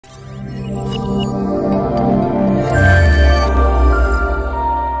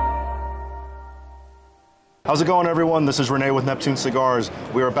How's it going, everyone? This is Renee with Neptune Cigars.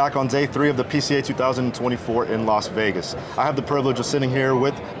 We are back on day 3 of the PCA 2024 in Las Vegas. I have the privilege of sitting here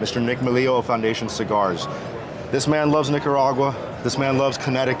with Mr. Nick Melillo of Foundation Cigars. This man loves Nicaragua. This man loves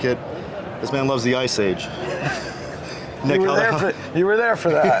Connecticut. This man loves the Ice Age. Nick, you were there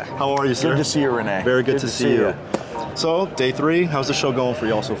for that. How are you, sir? Good to see you, Renee. Very good to see you. So, day 3, how's the show going for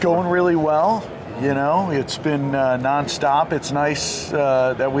y'all so far? Going really well. You know, it's been non-stop. It's nice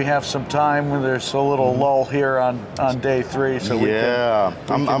that we have some time when there's a little lull here on day 3, so we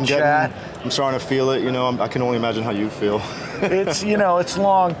can chat. I'm starting to feel it. You know, I can only imagine how you feel. It's, you know, it's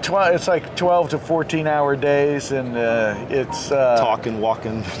long. It's like 12 to 14-hour days, and it's talking,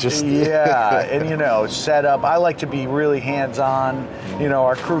 walking, just and you know, set up. I like to be really hands-on. You know,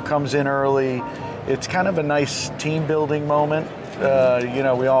 our crew comes in early. It's kind of a nice team-building moment. You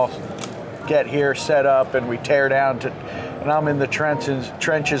know, we all get here, set up, and we tear down and I'm in the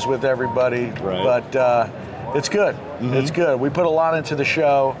trenches with everybody. Right. But it's good. It's good. We put a lot into the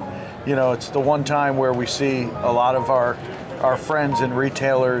show. You know, it's the one time where we see a lot of our friends and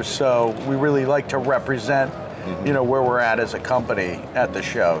retailers, so we really like to represent you know, where we're at as a company at the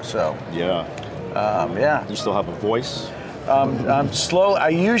show. So yeah. You still have a voice? I'm slow. I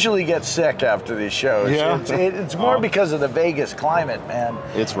usually get sick after these shows. Yeah. It's more because of the Vegas climate, man.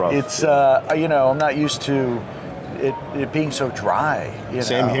 It's rough. It's you know, I'm not used to it being so dry.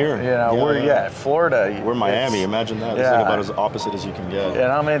 Same here. You know, we're Florida. We're Miami. Imagine that. It's like about as opposite as you can get.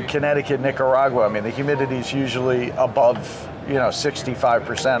 And I'm in Connecticut, Nicaragua. I mean, the humidity is usually above, you know,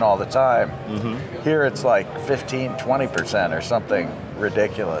 65% all the time. Here it's like 15, 20% or something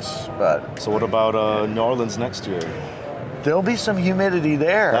ridiculous. But so what about New Orleans next year? There'll be some humidity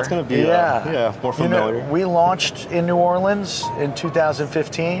there. That's going to be more familiar. You know, we launched in New Orleans in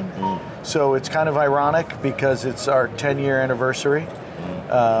 2015, so it's kind of ironic because it's our 10-year anniversary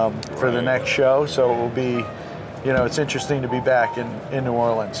for the next show. So it will be, you know, it's interesting to be back in New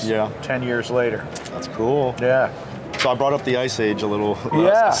Orleans. 10 years later. That's cool. Yeah. So I brought up the Ice Age a little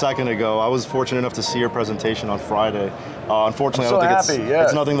a second ago. I was fortunate enough to see your presentation on Friday. Unfortunately, I don't think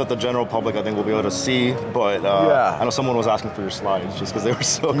it's nothing that the general public, I think, will be able to see, but I know someone was asking for your slides just because they were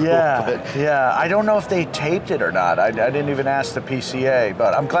so cool. I don't know if they taped it or not. I didn't even ask the PCA,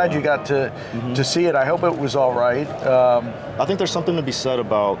 but I'm glad you got to see it. I hope it was all right. I think there's something to be said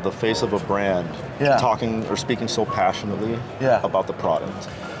about the face of a brand talking or speaking so passionately about the product.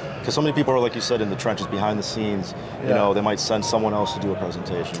 Because so many people are, like you said, in the trenches, behind the scenes. You know, they might send someone else to do a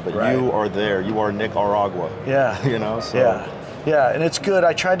presentation, but you are there. You are Nicaragua. You know, so. And it's good.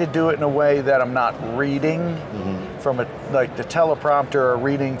 I try to do it in a way that I'm not reading from like the teleprompter or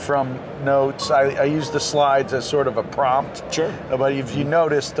reading from notes. I use the slides as sort of a prompt. Sure. But if you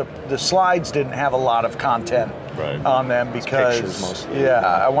notice, the slides didn't have a lot of content on them because it's pictures mostly.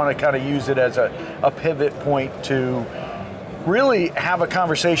 I want to kind of use it as a pivot point to really have a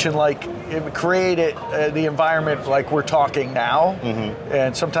conversation, like create the environment like we're talking now.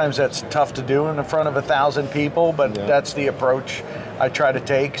 And sometimes that's tough to do in front of 1,000 people, but that's the approach I try to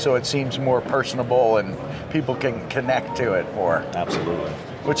take, so it seems more personable and people can connect to it more. Absolutely.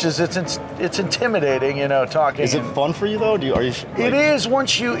 Which is, it's intimidating, you know, talking. Is it fun for you though? It is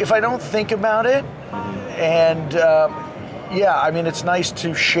once if I don't think about it, and I mean, it's nice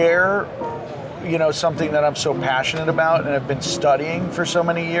to share, you know, something that I'm so passionate about and have been studying for so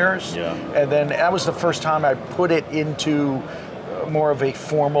many years. And then that was the first time I put it into more of a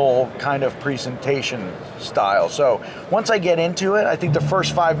formal kind of presentation style. So once I get into it, I think the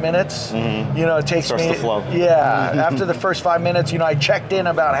first 5 minutes, you know, it takes me. To flow. After the first 5 minutes, you know, I checked in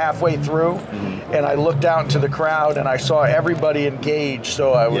about halfway through, and I looked out into the crowd and I saw everybody engaged.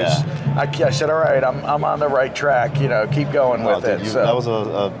 So I was, I said, all right, I'm on the right track. You know, keep going with it. That was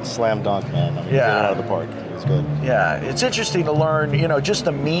a slam dunk, man. I mean, you hit it out of the park. It was good. Yeah, it's interesting to learn, you know, just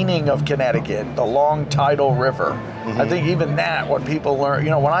the meaning of Connecticut, the long tidal river. I think even that, when people learn,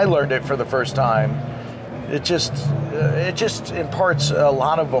 you know, when I learned it for the first time, it just imparts a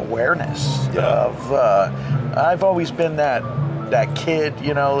lot of awareness of. I've always been that kid,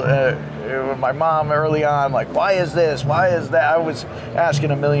 you know. My mom early on, like, why is this? Why is that? I was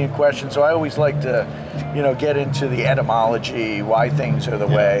asking a million questions, so I always like to, you know, get into the etymology, why things are the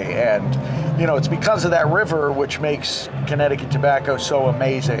way, and you know, it's because of that river which makes Connecticut tobacco so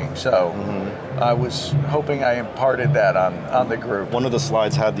amazing. So I was hoping I imparted that on the group. One of the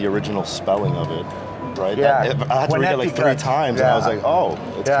slides had the original spelling of it. Right? Yeah. I had to read it like 3 times, and I was like, oh,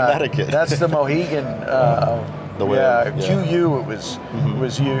 it's Connecticut. That's the Mohegan The way QU it was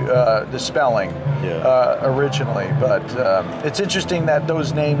the spelling originally, but it's interesting that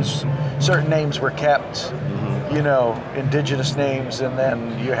those names, certain names were kept, you know, indigenous names, and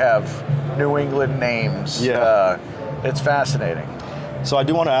then you have New England names. Yeah. It's fascinating. So I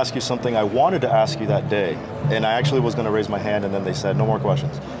do want to ask you something I wanted to ask you that day, and I actually was going to raise my hand, and then they said no more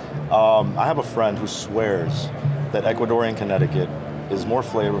questions. I have a friend who swears that Ecuadorian Connecticut is more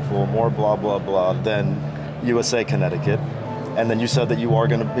flavorful, more blah, blah, blah than USA Connecticut. And then you said that you are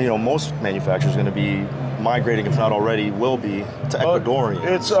going to, you know, most manufacturers are going to be migrating, if not already, will be to Ecuadorian.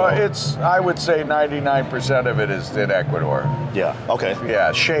 It's I would say 99% of it is in Ecuador. Yeah, okay.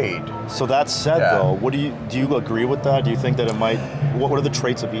 Yeah, shade. So that said, though, what do you agree with that? Do you think that it might, what are the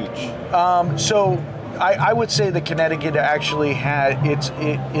traits of each? So I would say the Connecticut actually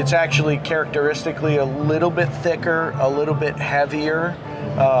it's actually characteristically a little bit thicker, a little bit heavier,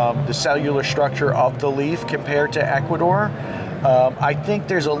 the cellular structure of the leaf compared to Ecuador. I think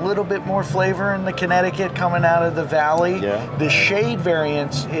there's a little bit more flavor in the Connecticut coming out of the valley. Yeah. The shade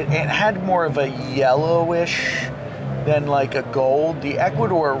variants, it had more of a yellowish than like a gold. The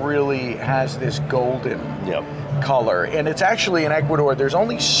Ecuador really has this golden color, and it's actually in Ecuador, there's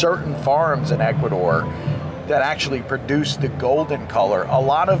only certain farms in Ecuador that actually produce the golden color. A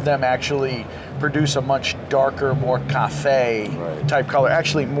lot of them actually produce a much darker, more cafe type color.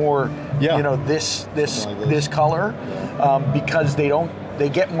 Actually more, you know, this color, because they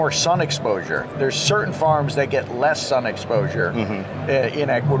get more sun exposure. There's certain farms that get less sun exposure in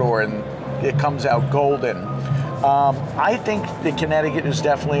Ecuador, and it comes out golden. I think the Connecticut is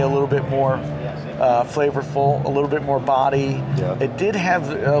definitely a little bit more flavorful, a little bit more body. Yeah. It did have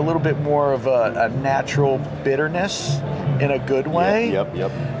a little bit more of a natural bitterness in a good way. Yep.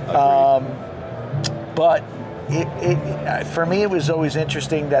 But it for me, it was always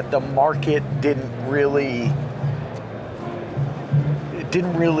interesting that the market didn't really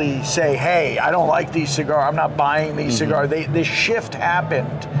say, hey, I don't like these cigars, I'm not buying these cigars. This shift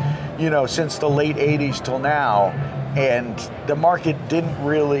happened, you know, since the late 80s till now, and the market didn't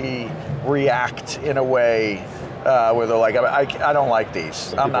really react in a way where they're like, I don't like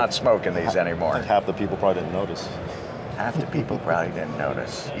these. I'm not smoking these anymore. Like half the people probably didn't notice. Half the people probably didn't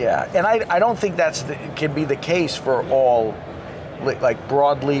notice. Yeah, and I don't think can be the case for all, like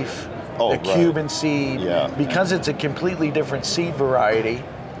broadleaf, the Cuban seed, because it's a completely different seed variety,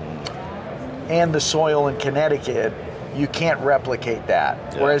 and the soil in Connecticut, you can't replicate that.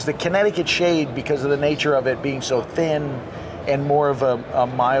 Yeah. Whereas the Connecticut shade, because of the nature of it being so thin and more of a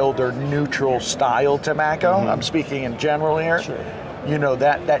milder, neutral style tobacco, I'm speaking in general here, you know,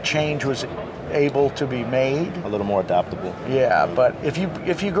 that change was able to be made. A little more adaptable. Yeah, but if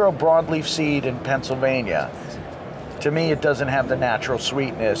you grow broadleaf seed in Pennsylvania, to me it doesn't have the natural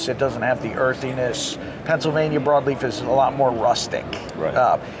sweetness, it doesn't have the earthiness. Pennsylvania broadleaf is a lot more rustic.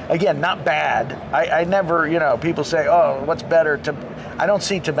 Right. Again, not bad. I never, you know, people say, oh, what's better? I don't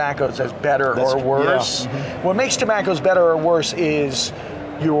see tobaccos as better or worse. Yeah. What makes tobaccos better or worse is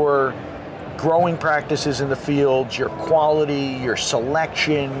your growing practices in the fields, your quality, your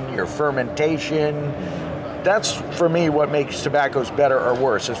selection, your fermentation. That's, for me, what makes tobaccos better or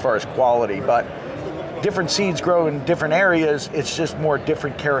worse as far as quality. But different seeds grow in different areas. It's just more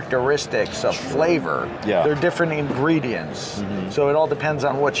different characteristics of flavor. Yeah. They're different ingredients. So it all depends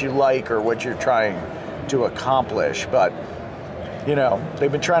on what you like or what you're trying to accomplish. But, you know,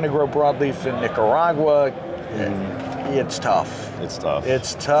 they've been trying to grow broadleaf in Nicaragua. It's tough. It's tough.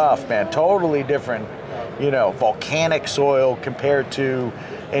 It's tough, man. Totally different, you know, volcanic soil compared to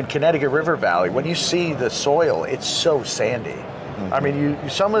in Connecticut River Valley. When you see the soil, it's so sandy. I mean,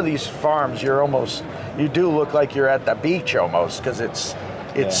 some of these farms, you do look like you're at the beach almost, because it's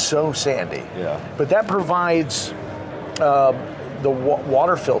so sandy. Yeah. But that provides the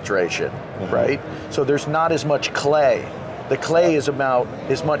water filtration, right? So there's not as much clay. The clay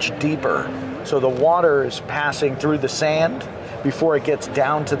is much deeper. So the water is passing through the sand before it gets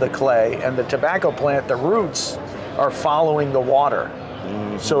down to the clay, and the tobacco plant, the roots are following the water.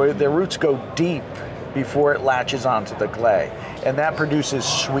 So the roots go deep before it latches onto the clay, and that produces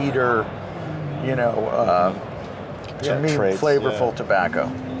sweeter, you know, to me, flavorful tobacco.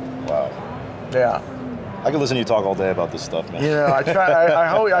 Wow. Yeah. I could listen to you talk all day about this stuff, man. You know, I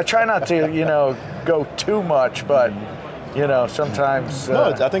try not to, you know, go too much, but you know, sometimes.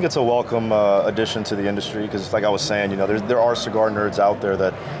 No, I think it's a welcome addition to the industry, because, like I was saying, you know, there are cigar nerds out there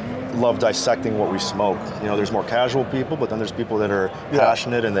that love dissecting what we smoke. You know, there's more casual people, but then there's people that are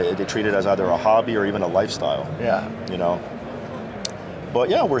passionate and they treat it as either a hobby or even a lifestyle. Yeah. You know. But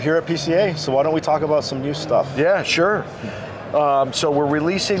yeah, we're here at PCA, so why don't we talk about some new stuff? Yeah, sure. So we're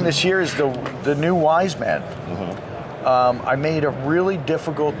releasing this year is the new Wise Man. I made a really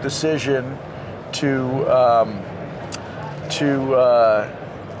difficult decision now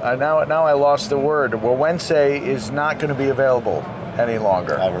I lost the word. Wawense is not going to be available any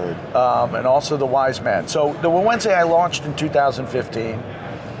longer. I've heard. And also the Wise Man. So the Wawense I launched in 2015.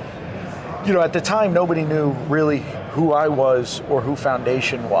 At the time, nobody knew really who I was or who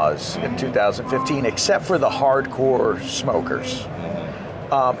Foundation was in 2015, except for the hardcore smokers.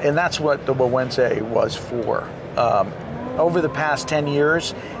 And that's what the Wawense was for. Over the past 10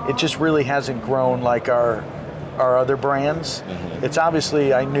 years, it just really hasn't grown like our other brands. It's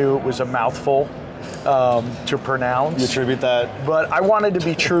obviously, I knew it was a mouthful to pronounce. You attribute that? But I wanted to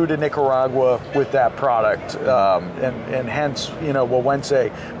be true to Nicaragua with that product, and hence,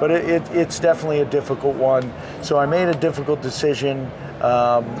 Wawense. But it's definitely a difficult one. So I made a difficult decision.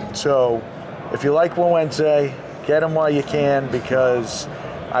 So if you like Wawense, get them while you can, because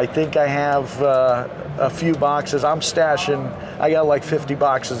I think I have a few boxes. I'm stashing. I got like 50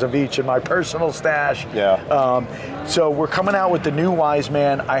 boxes of each in my personal stash. Yeah. So we're coming out with the new Wise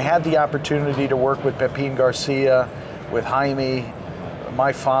Man. I had the opportunity to work with Pepin Garcia, with Jaime,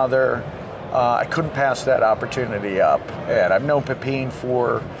 my father. I couldn't pass that opportunity up. And I've known Pepin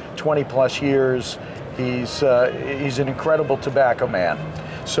for 20 plus years. He's an incredible tobacco man.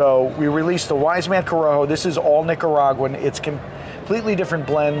 So we released the Wise Man Corojo. This is all Nicaraguan. It's completely different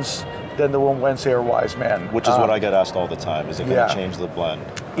blends than the Wawense or Wise Man. Which is what I get asked all the time. Is it going to change the blend?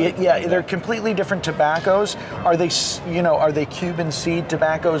 They're completely different tobaccos. Are they Cuban seed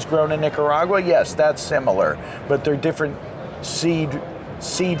tobaccos grown in Nicaragua? Yes, that's similar, but they're different seed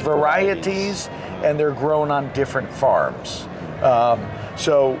varieties, and they're grown on different farms.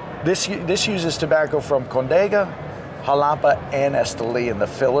 So this uses tobacco from Condega, Jalapa, and Esteli in the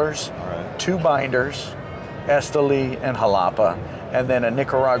fillers. Right. 2 binders, Esteli and Jalapa, and then a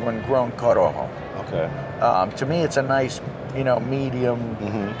Nicaraguan grown Corojo. Okay. To me, it's a nice, medium.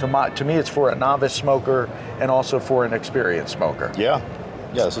 To me, it's for a novice smoker and also for an experienced smoker. Yeah.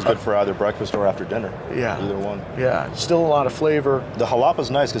 Yeah, this is good for either breakfast or after dinner. Yeah. Either one. Yeah, still a lot of flavor. The Jalapa's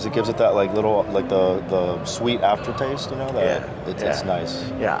nice because it gives it that the sweet aftertaste, It's nice.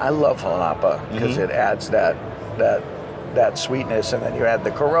 Yeah, I love Jalapa because it adds that sweetness, and then you add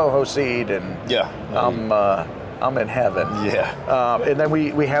the Corojo seed, and I'm in heaven. Yeah. And then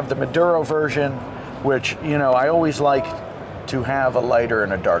we have the Maduro version, which, I always like to have a lighter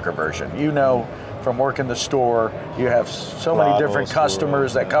and a darker version. From working the store, you have so many different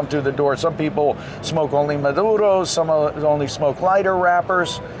customers that come through the door. Some people smoke only Maduros, some only smoke lighter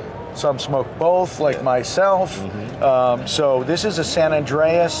wrappers, some smoke both, like myself. So this is a San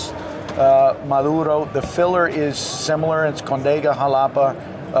Andreas Maduro. The filler is similar. It's Condega, Jalapa,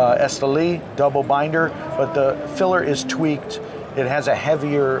 Esteli, double binder, but the filler is tweaked. It has a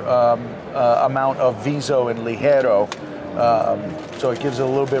heavier amount of Viso and Ligero, so it gives it a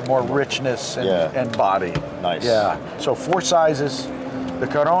little bit more richness and body. Nice. Yeah. So 4 sizes: the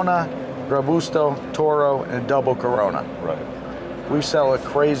Corona, Robusto, Toro, and double Corona. Right. We sell a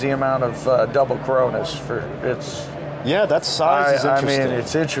crazy amount of double Coronas Yeah, that size is interesting. I mean,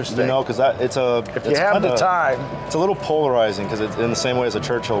 it's interesting. Because if you have the time. It's a little polarizing because it's in the same way as a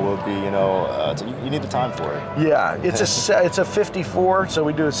Churchill would be. You need the time for it. Yeah, it's a 54, so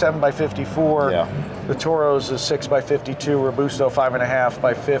we do a 7x54. Yeah. The Toro's is 6x52, Robusto 5.5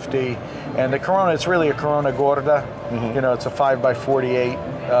 by 50, and the Corona, it's really a Corona Gorda. It's a 5x48.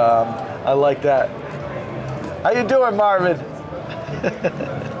 I like that. How you doing, Marvin?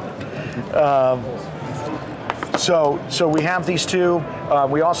 So we have these 2.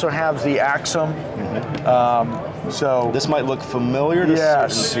 We also have the Axum. So this might look familiar to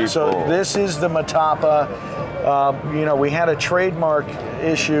certain people. So this is the Matapa. We had a trademark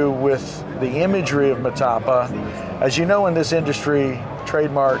issue with the imagery of Matapa. As you know, in this industry,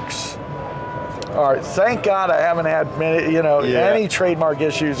 trademarks are. Thank God I haven't had any trademark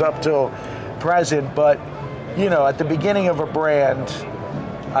issues up till present. But at the beginning of a brand,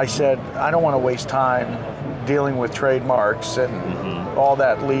 I said I don't want to waste time dealing with trademarks and all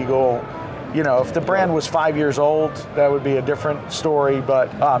that legal. If the brand was 5 years old, that would be a different story.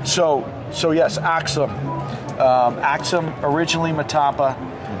 But so yes, Axum. Axum, originally Matapa,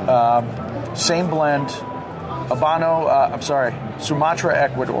 same blend. Sumatra,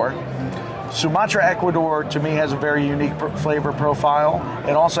 Ecuador. Sumatra, Ecuador, to me, has a very unique flavor profile.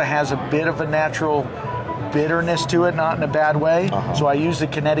 It also has a bit of a natural bitterness to it, not in a bad way. So I use the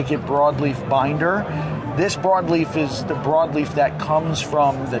Connecticut broadleaf binder. this broadleaf is the broadleaf that comes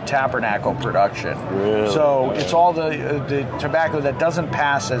from the Tabernacle production. Really? So it's all the tobacco that doesn't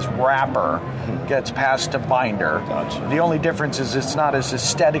pass as wrapper gets passed to binder. Gotcha. The only difference is it's not as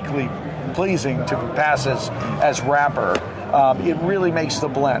aesthetically pleasing to pass as wrapper. It really makes the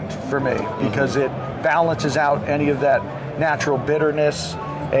blend for me because it balances out any of that natural bitterness,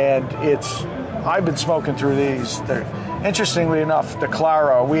 and I've been smoking through these. Interestingly enough, the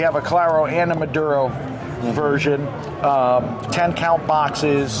Claro, we have a Claro and a Maduro version, 10 count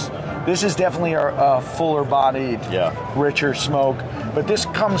boxes. This is definitely a fuller bodied, richer smoke, but this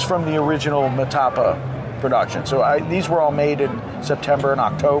comes from the original Matapa production. So these were all made in September and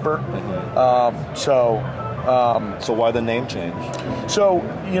October. So why the name change? So,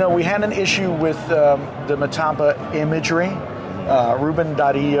 we had an issue with the Matapa imagery. Ruben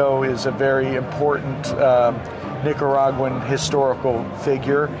Darío is a very important Nicaraguan historical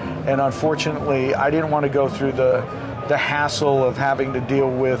figure, and unfortunately, I didn't want to go through the hassle of having to deal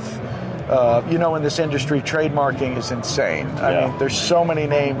with, in this industry, trademarking is insane. I mean, there's so many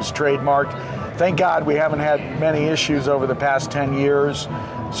names trademarked. Thank God we haven't had many issues over the past 10 years.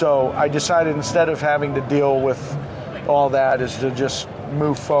 So I decided instead of having to deal with all that is to just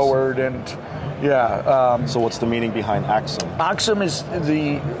move forward and so what's the meaning behind Axum? Axum is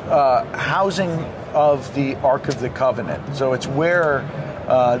the housing of the Ark of the Covenant. So it's where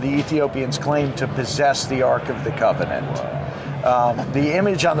the Ethiopians claim to possess the Ark of the Covenant. The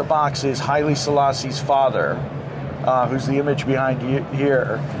image on the box is Haile Selassie's father, who's the image behind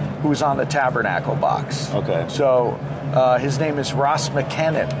here, who's on the Tabernacle box. Okay. So his name is Ras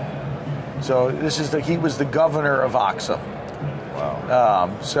McKinnon. So he was the governor of Axum.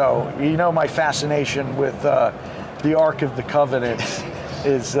 Wow. So my fascination with the Ark of the Covenant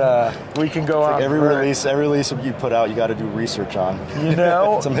is we can go on. Like every release you put out, you got to do research on.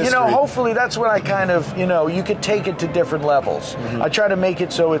 Some history. Hopefully that's what I kind of you could take it to different levels. I try to make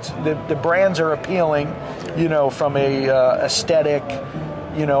it so it's the brands are appealing, from a aesthetic.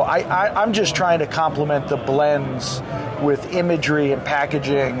 I'm just trying to complement the blends with imagery and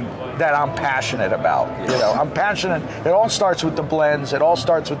packaging that I'm passionate about. I'm passionate. It all starts with the blends. It all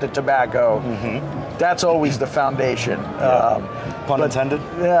starts with the tobacco. That's always the foundation. Pun intended?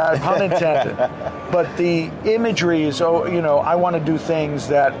 Yeah, pun intended. But the imagery is, I want to do things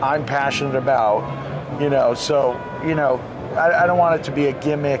that I'm passionate about, I don't want it to be a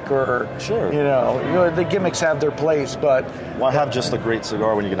gimmick or, the gimmicks have their place, but... Why have just a great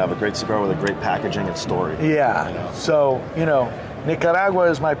cigar when you can have a great cigar with a great packaging and story? Yeah. So,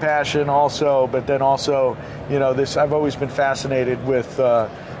 Nicaragua is my passion also, but then also, I've always been fascinated with the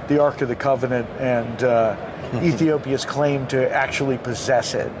Ark of the Covenant and Ethiopia's claim to actually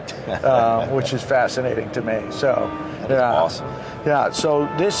possess it, which is fascinating to me. So, that is awesome. Yeah, so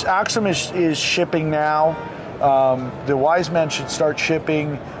this Axum is shipping now. The Wise Men should start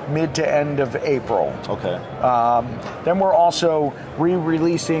shipping mid to end of April. Okay. Then we're also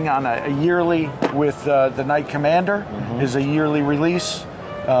re-releasing on a yearly with the Knight Commander. Is a yearly release.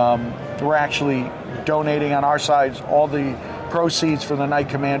 We're actually donating on our side. All the proceeds from the Knight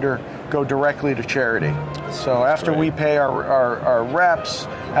Commander go directly to charity. So after we pay our reps,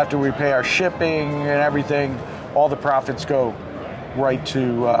 after we pay our shipping and everything, all the profits go right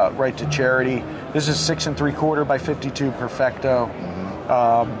to charity. This is 6 3/4 by 52 Perfecto.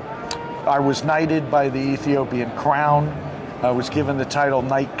 I was knighted by the Ethiopian crown. I was given the title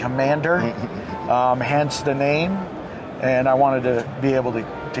Knight Commander, hence the name, and I wanted to be able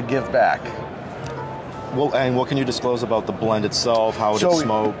to give back. Well, and what can you disclose about the blend itself? How would it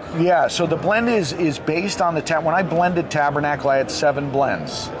smoke? Yeah, so the blend is based on when I blended Tabernacle, I had 7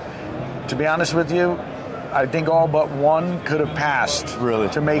 blends. To be honest with you, I think all but one could have passed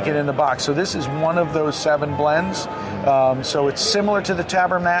to make it in the box. So this is one of those 7 blends. So it's similar to the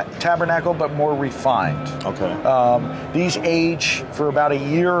Tabernacle, but more refined. Okay. These age for about a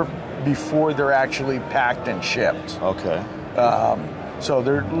year before they're actually packed and shipped. Okay. So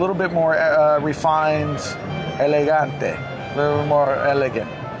they're a little bit more refined, elegante, a little more elegant.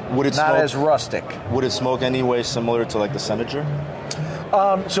 Would it not as rustic? Would it smoke anyway similar to like the Senator?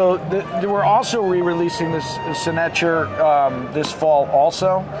 So we're also re-releasing this Senator this fall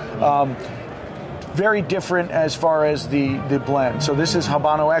also. Very different as far as the blend. So this is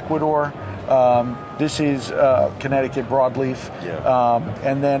Habano Ecuador. This is Connecticut broadleaf.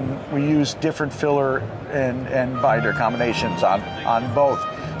 And then we use different filler and binder combinations on both.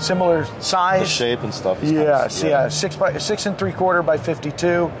 Similar size. The shape and stuff. Yes, yeah. 6 3/4 by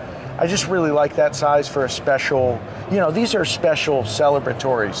 52. I just really like that size for a special, these are special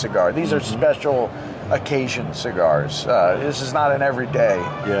celebratory cigar. These are special occasion cigars. This is not an everyday.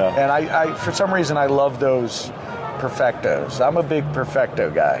 Yeah. And I for some reason, I love those Perfectos. I'm a big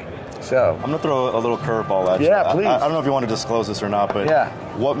Perfecto guy. So I'm going to throw a little curveball at you. Yeah, please. I don't know if you want to disclose this or not, but Yeah.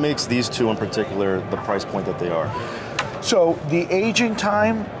 what makes these two in particular the price point that they are? So the aging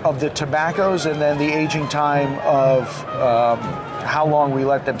time of the tobaccos and then the aging time of how long we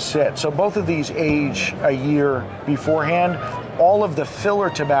let them sit. So both of these age a year beforehand. All of the filler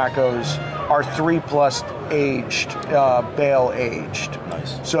tobaccos are 3+ aged, bale aged.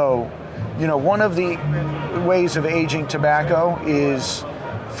 Nice. So, one of the ways of aging tobacco is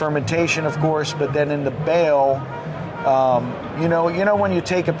fermentation, of course, but then in the bale, when you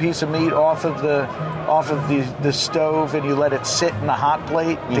take a piece of meat off of the stove and you let it sit in the hot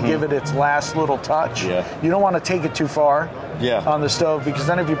plate to give it its last little touch. Yeah. You don't want to take it too far Yeah. on the stove, because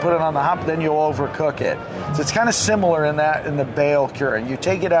then if you put it on the hot, then you'll overcook it. So it's kind of similar in the bale curing. You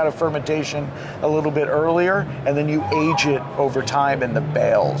take it out of fermentation a little bit earlier, and then you age it over time in the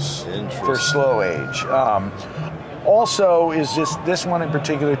bales for slow age. Also, is just this one in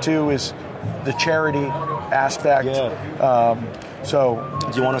particular too is the charity aspect. Yeah. So,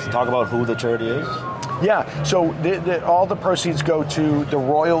 do you want us to talk about who the charity is? Yeah. So all the proceeds go to the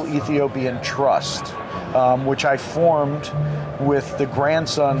Royal Ethiopian Trust, which I formed with the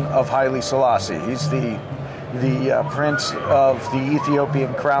grandson of Haile Selassie. He's the prince of the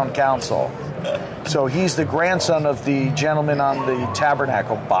Ethiopian Crown Council. So he's the grandson of the gentleman on the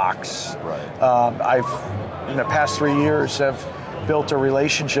tabernacle box. Right. I've, in the past 3 years, have built a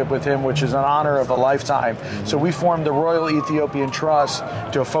relationship with him, which is an honor of a lifetime. Mm-hmm. So we formed the Royal Ethiopian Trust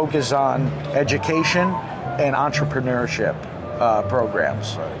to focus on education and entrepreneurship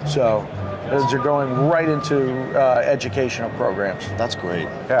programs. Right. So those are going right into educational programs. That's great.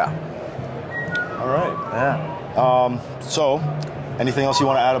 Yeah. All right. Yeah. So, anything else you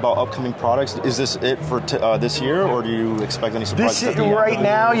want to add about upcoming products? Is this it for this year, or do you expect any surprises? Right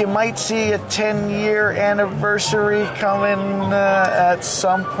now, you might see a 10-year anniversary coming at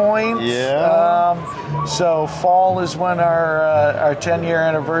some point. Yeah. So fall is when our 10-year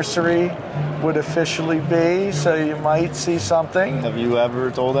anniversary would officially be. So you might see something. Have you ever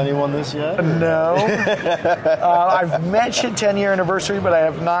told anyone this yet? No. I've mentioned 10-year anniversary, but I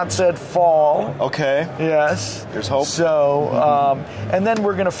have not said fall. Okay. Yes. There's hope. So, and then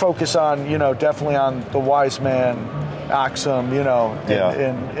we're going to focus on, definitely on the Wise Man, Axum,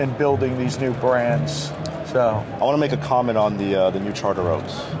 in building these new brands. So I want to make a comment on the new Charter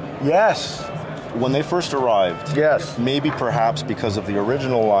Oaks. Yes. When they first arrived, yes, maybe perhaps because of the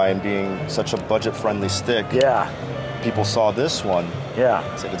original line being such a budget-friendly stick, people saw this one,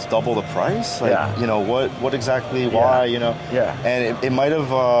 said it's double the price. Like, what exactly? Why? And it might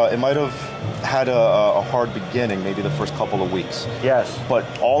have had a hard beginning, maybe the first couple of weeks. Yes, but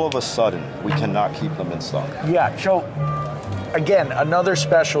all of a sudden we cannot keep them in stock. Yeah. So again, another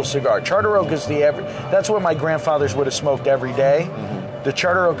special cigar. Charter Oak is that's what my grandfathers would have smoked every day. Mm-hmm. The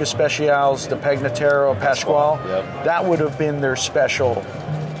Charter Oak Especials, the Pegnatero, Pascual, that would have been their special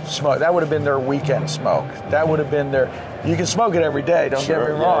smoke. That would have been their weekend smoke. That would have been you can smoke it every day, don't get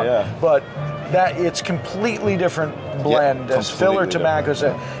me wrong. But it's completely different blend as filler tobaccos.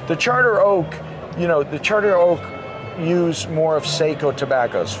 The Charter Oak, the Charter Oak use more of Seiko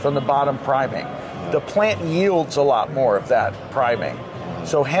tobaccos from the bottom priming. The plant yields a lot more of that priming.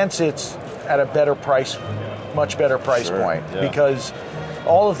 So hence it's at a better price, much better price point, because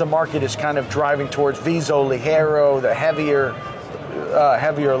all of the market is kind of driving towards Viso Ligero, the heavier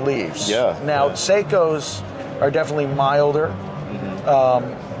leaves. Seikos are definitely milder,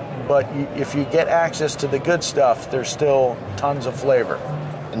 but if you get access to the good stuff, there's still tons of flavor.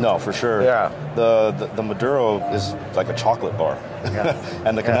 No, for sure. Yeah. The Maduro is like a chocolate bar,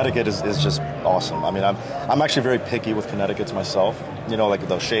 and the Connecticut is just awesome. I mean, I'm actually very picky with Connecticut's myself. Like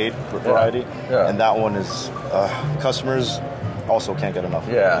the shade variety, and that one is customers also can't get enough.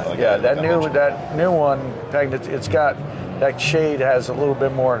 That new one, it's got that shade has a little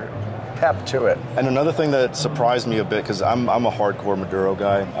bit more pep to it. And another thing that surprised me a bit, because I'm a hardcore Maduro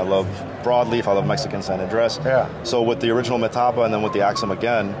guy. I love broadleaf. I love Mexican San Andres. Yeah. So with the original Metapa and then with the Axum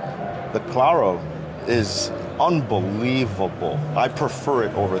again, the Claro is unbelievable. I prefer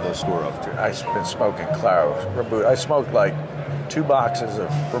it over the Sturo. I've been smoking Claro. I smoked like 2 boxes of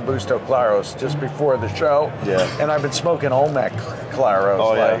Robusto Claros just before the show. Yeah. And I've been smoking Olmec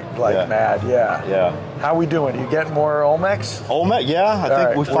Claros mad. Yeah. How we doing? You getting more Olmecs? Olmec,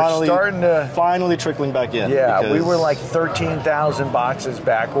 I think we're finally trickling back in. Yeah, we were like 13,000 boxes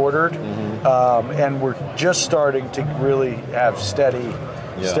back ordered, and we're just starting to really have steady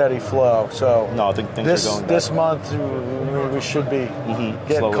flow. So I think things are going this month we should be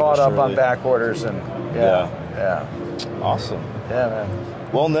getting caught up on back orders and Yeah. Awesome. Yeah, man.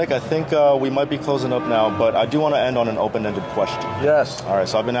 Well, Nick, I think we might be closing up now, but I do want to end on an open-ended question. Yes. All right,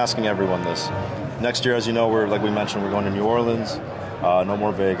 so I've been asking everyone this. Next year, as you know, like we mentioned, we're going to New Orleans, no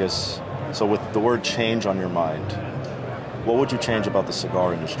more Vegas. So with the word change on your mind, what would you change about the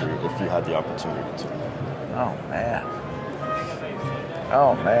cigar industry if you had the opportunity to? Oh, man.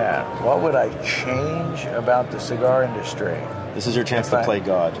 What would I change about the cigar industry? This is your chance to play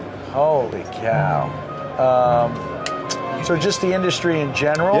God. Holy cow. So just the industry in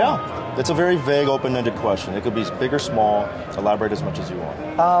general? Yeah. It's a very vague, open-ended question. It could be big or small. Elaborate as much as you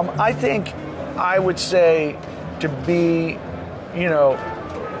want. I think I would say to be,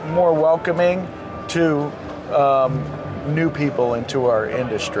 more welcoming to new people into our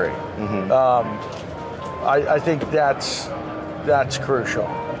industry. Mm-hmm. I think that's crucial.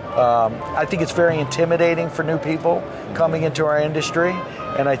 I think it's very intimidating for new people coming into our industry,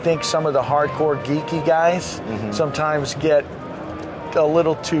 and I think some of the hardcore geeky guys sometimes get a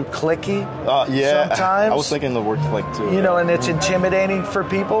little too cliquey. Sometimes I was thinking the word click too. And it's intimidating for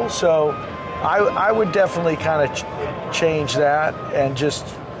people. So I would definitely kind of change that and just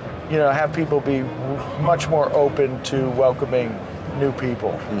have people be much more open to welcoming new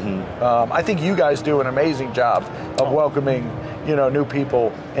people. I think you guys do an amazing job of welcoming, new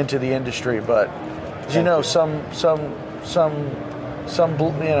people into the industry. But some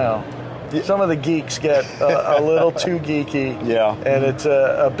of the geeks get a little too geeky. Yeah. And it's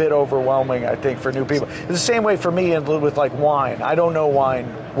a bit overwhelming, I think, for new people. It's the same way for me with like wine. I don't know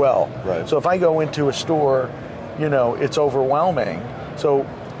wine well. Right. So if I go into a store, it's overwhelming. So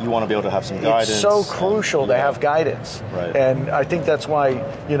you want to be able to have some guidance. It's so crucial to have guidance. Right. And I think that's why,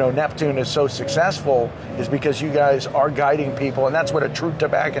 Neptune is so successful, is because you guys are guiding people, and that's what a true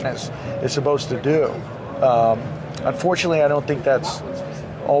tobacconist is supposed to do. Unfortunately, I don't think that's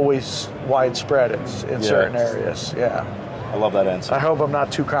always widespread in certain areas. Yeah. I love that answer. I hope I'm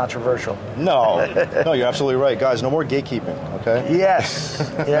not too controversial. No, you're absolutely right. Guys, no more gatekeeping, okay? Yes.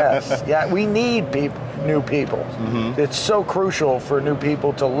 Yeah, we need new people. It's so crucial for new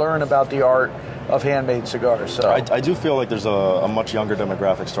people to learn about the art of handmade cigars. So I do feel like there's a much younger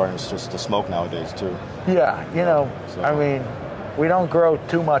demographic starting to smoke nowadays, too. Yeah, I mean, we don't grow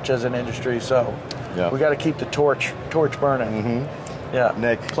too much as an industry, so we got to keep the torch burning. Yeah,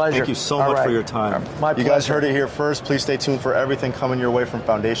 Nick, pleasure. Thank you so much for your time. My pleasure. You guys heard it here first. Please stay tuned for everything coming your way from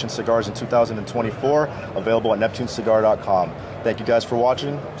Foundation Cigars in 2024, available at neptunecigar.com. Thank you guys for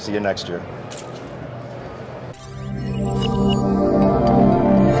watching. See you next year.